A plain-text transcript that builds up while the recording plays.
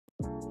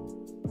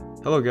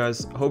Hello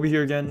guys, Hobie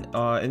here again.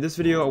 In this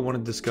video I want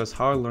to discuss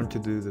how I learned to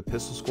do the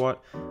pistol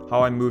squat,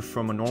 how I moved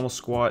from a normal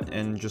squat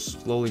and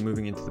just slowly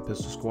moving into the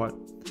pistol squat.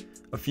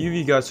 A few of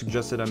you guys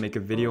suggested I make a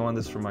video on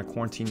this for my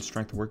quarantine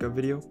strength workout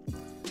video,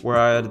 where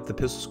I added the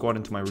pistol squat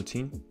into my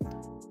routine.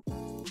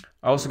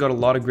 I also got a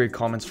lot of great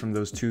comments from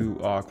those two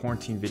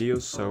quarantine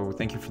videos, so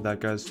thank you for that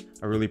guys,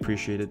 I really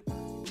appreciate it.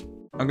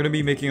 I'm going to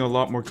be making a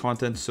lot more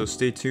content, so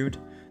stay tuned.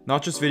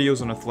 Not just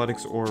videos on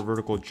athletics or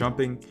vertical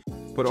jumping,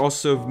 but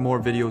also more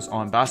videos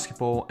on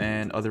basketball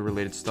and other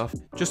related stuff.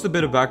 Just a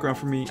bit of background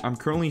for me, I'm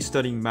currently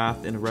studying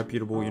math in a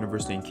reputable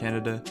university in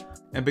Canada,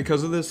 and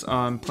because of this,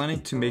 I'm planning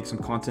to make some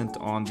content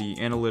on the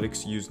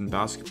analytics used in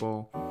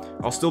basketball.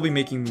 I'll still be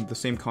making the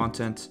same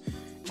content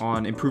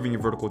on improving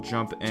your vertical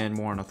jump and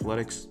more on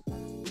athletics.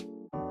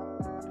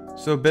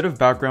 So a bit of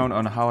background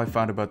on how I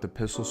found about the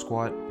pistol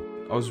squat.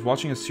 I was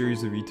watching a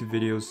series of YouTube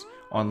videos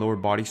on lower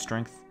body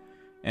strength,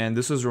 and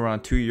this was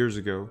around 2 years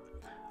ago.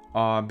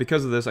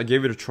 Because of this, I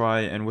gave it a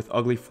try, and with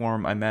ugly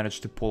form, I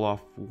managed to pull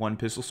off one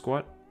pistol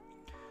squat.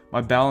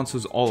 My balance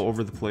was all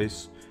over the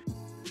place.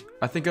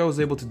 I think I was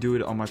able to do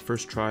it on my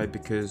first try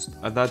because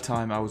at that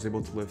time I was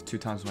able to lift 2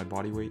 times my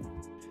body weight.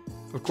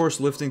 Of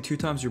course, lifting 2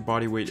 times your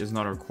body weight is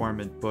not a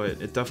requirement,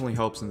 but it definitely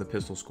helps in the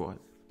pistol squat.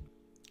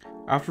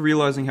 After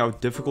realizing how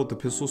difficult the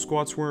pistol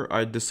squats were,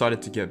 I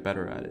decided to get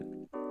better at it.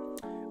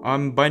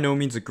 I'm by no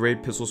means a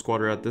great pistol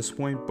squatter at this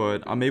point,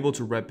 but I'm able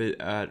to rep it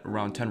at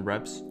around 10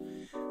 reps.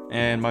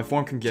 And my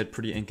form can get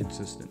pretty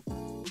inconsistent.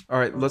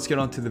 Alright, let's get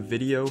on to the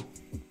video.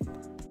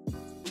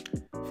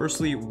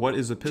 Firstly, what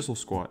is a pistol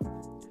squat?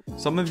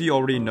 Some of you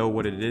already know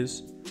what it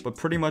is, but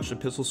pretty much a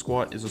pistol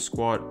squat is a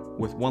squat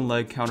with one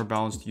leg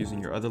counterbalanced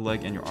using your other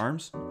leg and your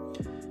arms.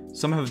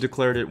 Some have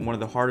declared it one of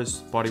the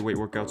hardest bodyweight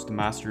workouts to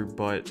master,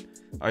 but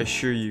I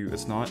assure you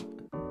it's not.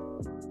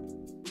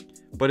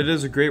 But it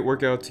is a great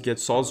workout to get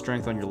solid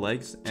strength on your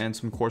legs and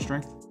some core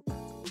strength.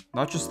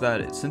 Not just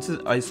that, since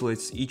it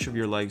isolates each of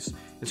your legs,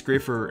 it's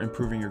great for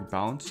improving your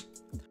balance.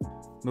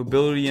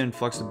 Mobility and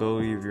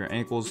flexibility of your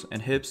ankles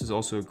and hips is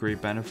also a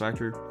great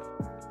benefactor.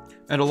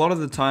 And a lot of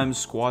the times,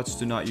 squats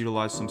do not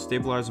utilize some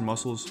stabilizer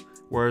muscles,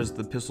 whereas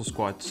the pistol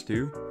squats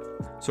do.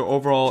 So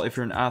overall, if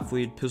you're an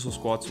athlete, pistol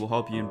squats will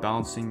help you in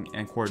balancing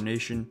and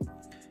coordination.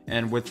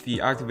 And with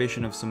the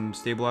activation of some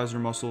stabilizer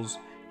muscles,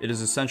 it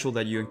is essential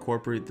that you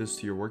incorporate this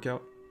to your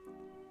workout.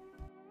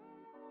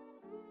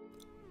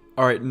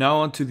 Alright, now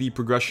on to the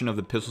progression of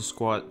the pistol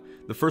squat.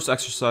 The first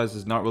exercise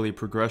is not really a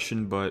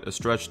progression, but a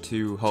stretch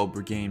to help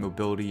regain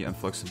mobility and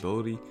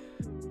flexibility.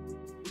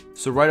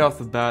 So right off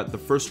the bat, the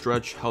first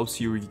stretch helps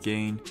you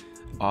regain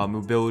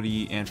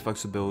mobility and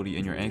flexibility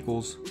in your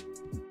ankles.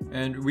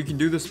 And we can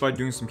do this by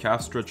doing some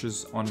calf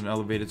stretches on an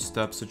elevated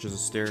step, such as a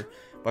stair.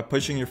 By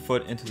pushing your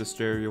foot into the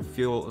stair, you'll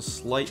feel a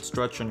slight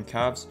stretch on your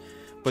calves,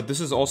 but this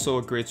is also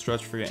a great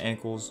stretch for your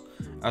ankles,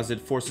 as it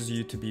forces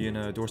you to be in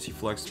a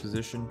dorsiflex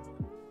position.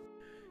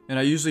 And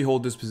I usually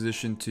hold this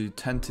position to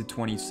 10 to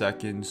 20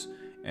 seconds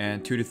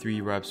and 2 to 3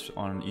 reps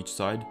on each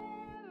side.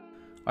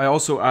 I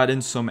also add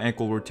in some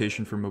ankle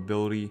rotation for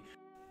mobility.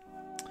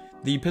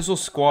 The pistol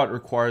squat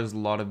requires a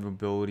lot of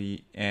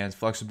mobility and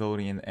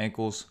flexibility in the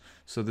ankles,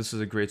 so this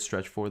is a great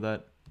stretch for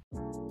that.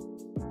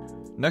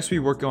 Next, we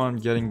work on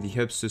getting the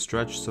hips to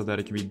stretch so that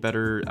it can be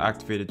better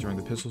activated during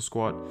the pistol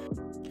squat.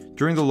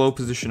 During the low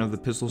position of the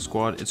pistol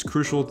squat, it's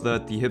crucial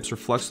that the hips are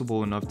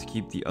flexible enough to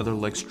keep the other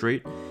leg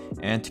straight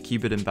and to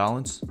keep it in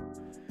balance.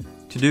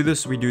 To do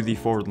this, we do the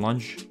forward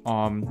lunge.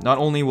 Not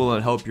only will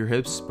it help your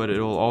hips, but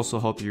it will also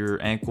help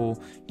your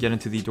ankle get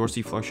into the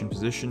dorsiflexion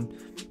position,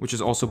 which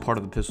is also part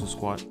of the pistol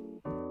squat.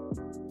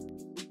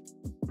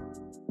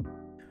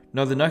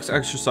 Now, the next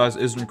exercise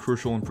isn't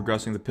crucial in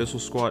progressing the pistol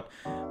squat,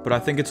 but I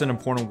think it's an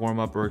important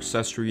warm-up or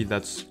accessory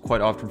that's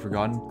quite often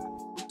forgotten.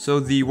 So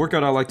the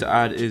workout I like to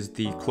add is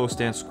the close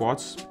stance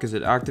squats, because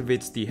it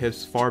activates the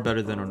hips far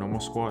better than a normal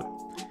squat.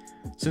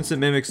 Since it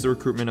mimics the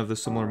recruitment of the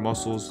similar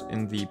muscles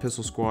in the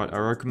pistol squat, I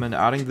recommend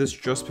adding this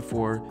just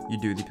before you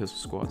do the pistol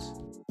squats.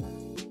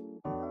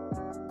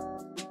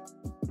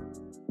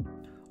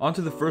 On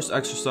to the first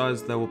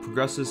exercise that will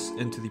progress us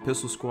into the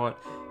pistol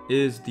squat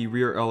is the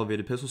rear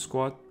elevated pistol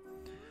squat.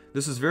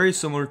 This is very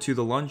similar to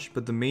the lunge,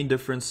 but the main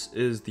difference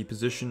is the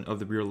position of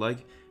the rear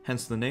leg,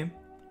 hence the name.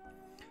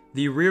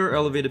 The rear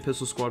elevated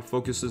pistol squat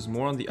focuses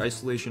more on the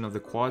isolation of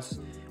the quads,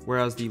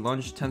 whereas the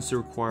lunge tends to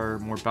require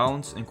more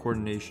balance and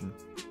coordination.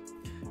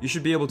 You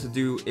should be able to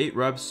do 8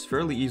 reps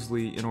fairly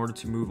easily in order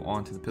to move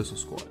on to the pistol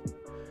squat.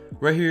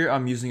 Right here,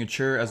 I'm using a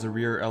chair as a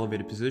rear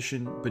elevated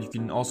position, but you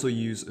can also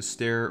use a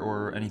stair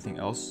or anything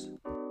else.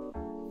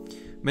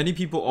 Many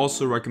people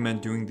also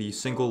recommend doing the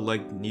single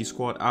leg knee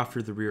squat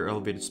after the rear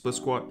elevated split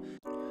squat.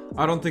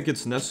 I don't think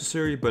it's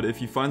necessary, but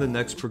if you find the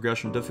next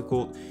progression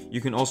difficult,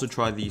 you can also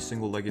try the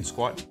single-legged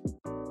squat.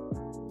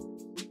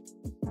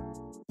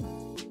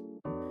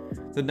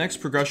 The next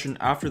progression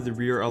after the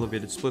rear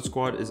elevated split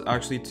squat is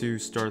actually to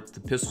start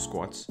the pistol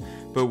squats,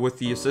 but with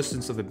the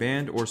assistance of a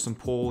band or some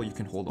pole you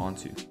can hold on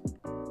to.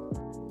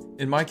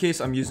 In my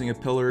case, I'm using a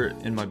pillar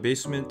in my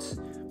basement,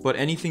 but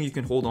anything you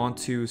can hold on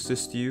to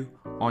assist you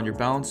on your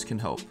balance can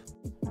help.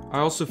 I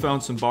also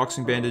found some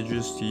boxing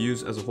bandages to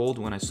use as a hold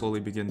when I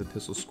slowly begin the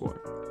pistol squat.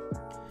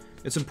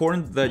 It's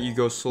important that you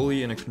go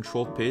slowly in a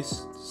controlled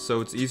pace, so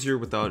it's easier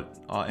without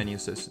any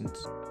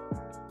assistance.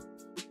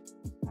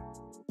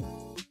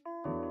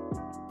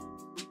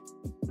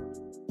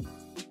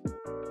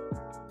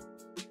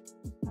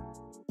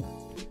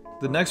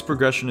 The next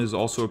progression is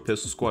also a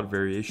pistol squat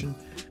variation,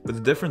 but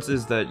the difference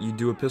is that you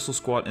do a pistol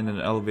squat in an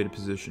elevated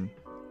position.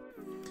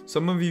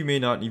 Some of you may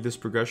not need this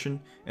progression,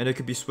 and it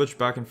could be switched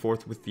back and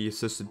forth with the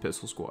assisted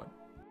pistol squat.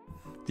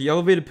 The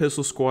elevated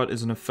pistol squat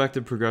is an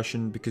effective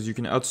progression because you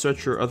can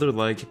outstretch your other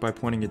leg by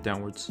pointing it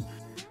downwards.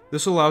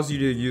 This allows you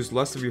to use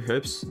less of your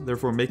hips,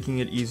 therefore making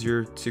it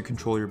easier to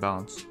control your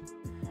balance.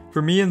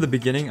 For me in the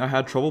beginning, I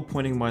had trouble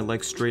pointing my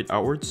leg straight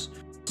outwards,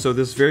 so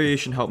this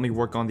variation helped me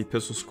work on the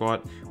pistol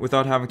squat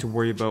without having to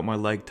worry about my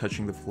leg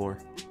touching the floor.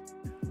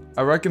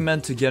 I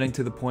recommend to getting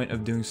to the point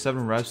of doing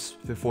 7 reps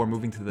before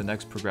moving to the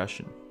next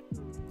progression.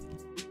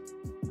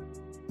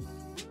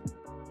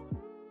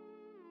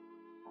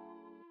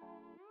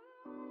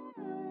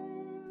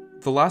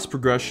 The last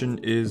progression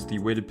is the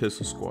weighted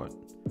pistol squat.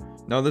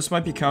 Now this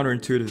might be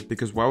counterintuitive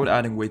because why would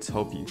adding weights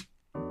help you?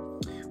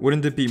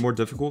 Wouldn't it be more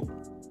difficult?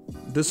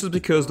 This is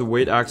because the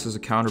weight acts as a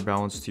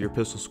counterbalance to your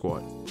pistol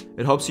squat.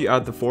 It helps you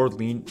add the forward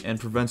lean and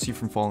prevents you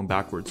from falling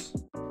backwards.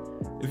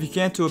 If you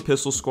can't do a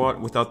pistol squat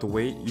without the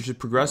weight, you should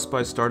progress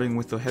by starting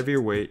with a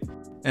heavier weight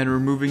and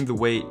removing the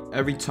weight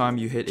every time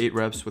you hit 8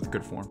 reps with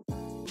good form.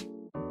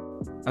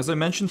 As I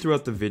mentioned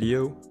throughout the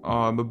video,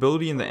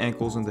 mobility in the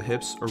ankles and the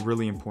hips are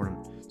really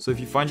important. So if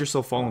you find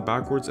yourself falling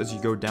backwards as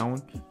you go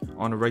down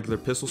on a regular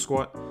pistol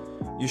squat,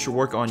 you should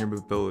work on your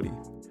mobility.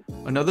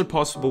 Another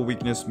possible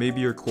weakness may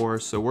be your core,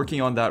 so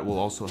working on that will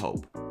also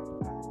help.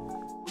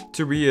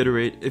 To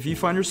reiterate, if you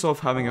find yourself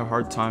having a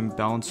hard time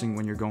balancing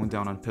when you're going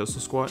down on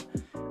pistol squat,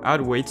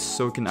 add weights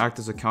so it can act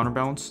as a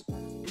counterbalance,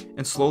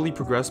 and slowly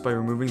progress by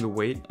removing the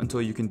weight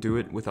until you can do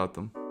it without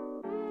them.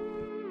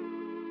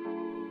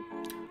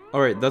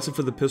 Alright, that's it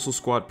for the pistol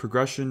squat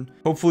progression.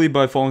 Hopefully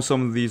by following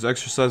some of these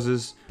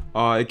exercises,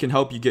 it can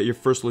help you get your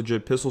first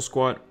legit pistol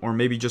squat, or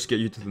maybe just get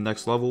you to the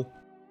next level.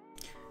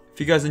 If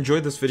you guys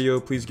enjoyed this video,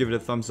 please give it a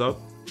thumbs up.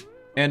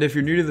 And if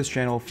you're new to this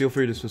channel, feel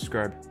free to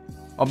subscribe.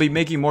 I'll be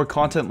making more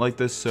content like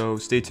this, so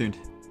stay tuned.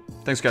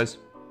 Thanks guys.